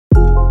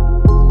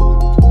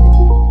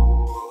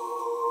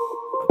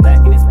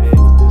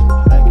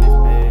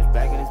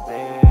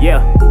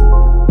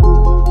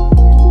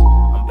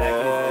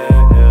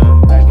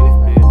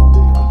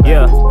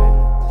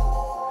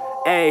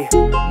Hey,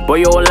 boy,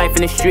 your whole life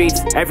in the streets,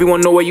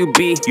 everyone know where you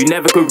be. You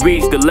never could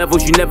reach the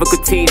levels you never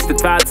could teach. The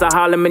thoughts are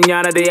hollering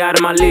manana, they out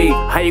of my league.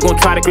 How you gonna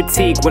try to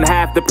critique when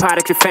half the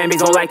product your fan base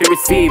don't like to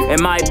receive?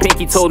 And my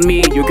pinky told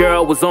me your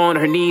girl was on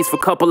her knees for a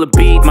couple of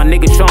beats. My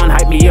nigga Sean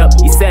hyped me up.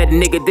 He said,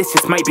 nigga, this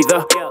just might be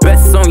the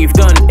best song you've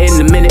done in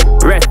a minute.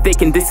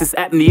 Breathtaking, this is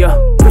apnea.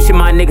 Pushing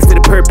my niggas to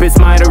the purpose.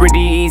 Mine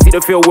already easy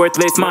to feel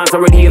worthless. Mine's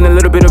already in a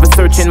little bit of a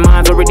searching.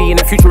 Mine's already in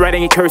the future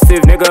writing in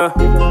cursive, nigga.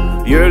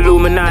 You're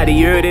Illuminati,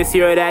 you're this,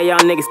 you're that. Y'all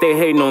niggas stay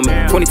hating on me.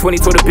 2020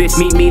 told a bitch,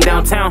 meet me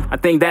downtown. I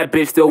think that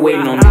bitch still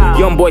waiting on me.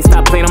 Young boy,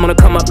 stop playing, I'm gonna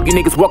come up. You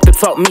niggas walk to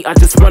talk me, I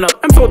just run up.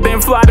 I'm so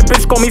damn fly, the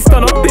bitch call me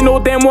stun up. They know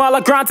damn well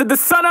I grind to the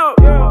sun up.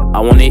 I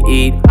wanna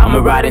eat, I'ma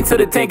ride until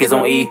the tank is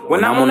on E.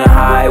 When I'm on the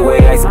highway,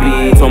 I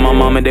speed. Told my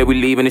mama that we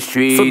leaving the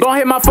streets. So don't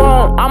hit my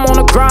phone, I'm on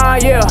the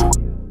grind, yeah.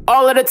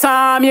 All of the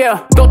time,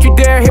 yeah. Don't you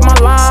dare hit my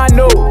line,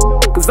 no.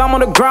 Cause I'm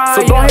on the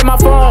grind, so don't hit my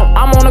phone,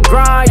 I'm on the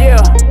grind,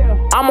 yeah.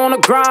 I'm on the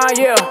grind,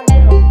 yeah.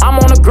 I'm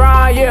on the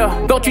grind,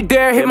 yeah. Don't you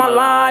dare hit my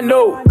line,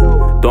 no.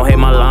 Don't hit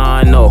my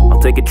line, no.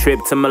 I'll take a trip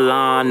to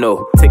Milan,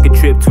 no. Take a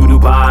trip to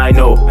Dubai,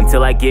 no.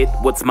 Until I get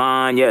what's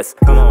mine, yes.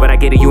 But I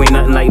get it, you ain't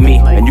nothing like me.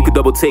 And you can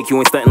double take, you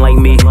ain't stunting like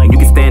me. And you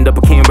can stand up,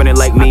 but can't run it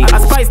like me. I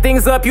spice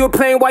things up, you were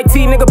playing white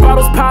tee. Nigga,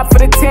 bottles pop for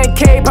the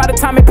 10K. By the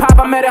time it pop,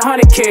 I'm at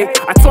 100K.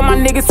 I told my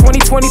niggas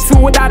 2022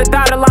 without a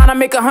dotted line, I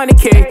make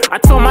 100K. I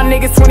told my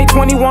niggas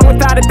 2021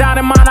 without a dot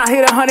in mine, I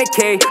hit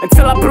 100K.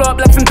 Until I blow up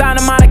like some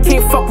dynamite, I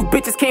can't fuck with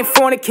bitches, can't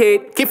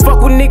fornicate. Can't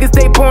fuck with niggas,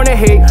 they born to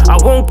hate. I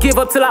won't give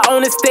up till I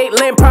own a state.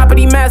 Land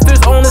property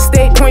masters own the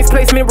state. Points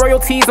placement,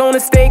 royalties on the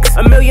stakes.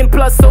 1 million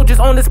plus soldiers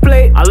on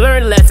display. I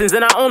learned lessons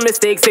and I own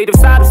mistakes. Say the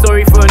sob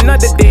story for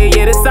another day.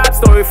 Yeah, the sob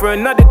story for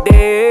another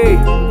day.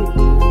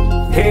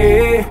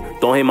 Hey,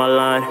 don't hit my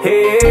line.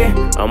 Hey,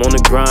 I'm on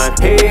the grind.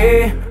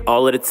 Hey,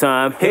 all of the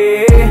time.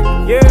 Hey,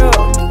 yeah.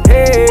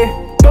 Hey,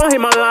 don't hit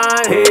my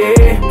line.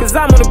 Hey, cause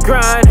I'm on the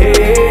grind.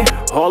 Hey,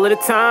 all of the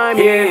time.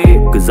 Yeah,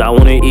 cause I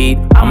wanna eat.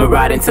 I'ma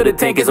ride until the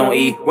tank is on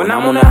E. When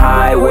I'm on the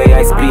highway,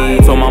 I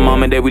speed. Told my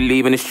mama that we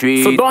leaving the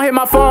streets. So don't hit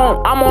my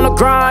phone, I'm on the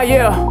grind,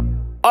 yeah.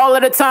 All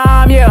of the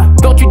time, yeah.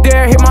 Don't you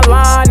dare hit my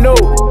line, no.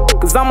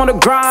 Cause I'm on the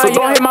grind, so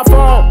don't hit my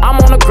phone, I'm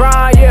on the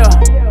grind, yeah.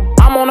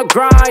 I'm on the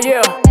grind,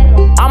 yeah.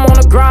 I'm on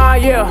the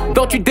grind, yeah.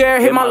 Don't you dare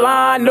hit my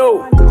line,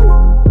 no.